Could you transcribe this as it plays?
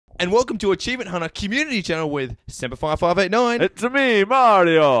And welcome to Achievement Hunter Community Channel with Semper5589 It's me,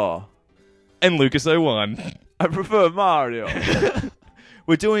 Mario. and Lukus01. I prefer Mario.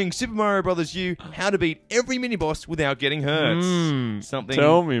 We're doing Super Mario Bros.U, how to beat every mini-boss without getting hurt. Something.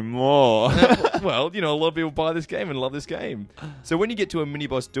 Tell me more. Well, you know, a lot of people buy this game and love this game. So when you get to a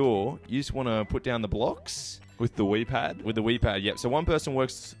mini-boss door, you just want to put down the blocks. With the Wii pad? With the Wii pad, yep. So one person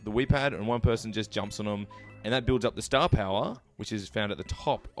works the Wii pad and one person just jumps on them. And that builds up the star power, which is found at the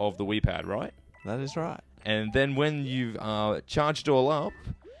top of the Wii pad, right? That is right. And then when you've charged it all up,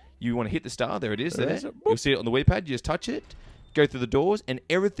 you want to hit the star. There it is. There there. is it. You'll see it on the Wii pad. You just touch it, go through the doors, and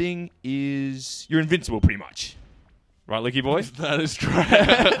everything is... You're invincible, pretty much. Right, Licky boy? That is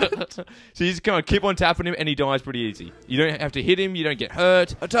correct. So you just kind of keep on tapping him, and he dies pretty easy. You don't have to hit him. You don't get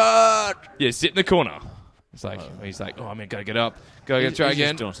hurt. Attack! Yeah, sit in the corner. It's like he's like, oh man, gotta get up, gotta try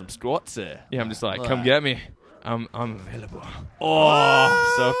again. He's doing some squats there. Yeah, I'm just like, come get me. I'm available.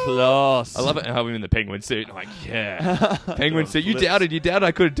 Oh, so close. I love it how I'm in the penguin suit. I'm like, yeah, penguin suit. You doubted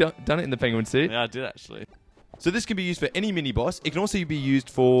I could have done it in the penguin suit. Yeah, I did actually. So this can be used for any mini boss. It can also be used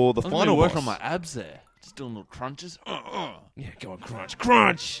for the final boss. Work on my abs there. Just doing little crunches. Yeah, go on, crunch,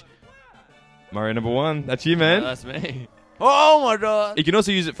 crunch. Mario number 1. That's you, man. Yeah, that's me. Oh my god! You can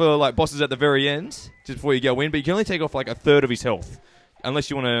also use it for like bosses at the very end, just before you go in. But you can only take off like a third of his health, unless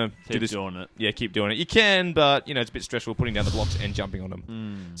you want to do this. Keep doing it. Yeah, keep doing it. You can, but you know it's a bit stressful putting down the blocks and jumping on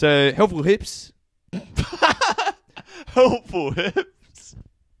them. So helpful hips, Helpful hips,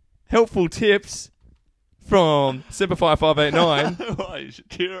 helpful tips from Semper5589 Why,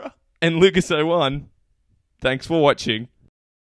 Shakira? and Lukus01. Thanks for watching.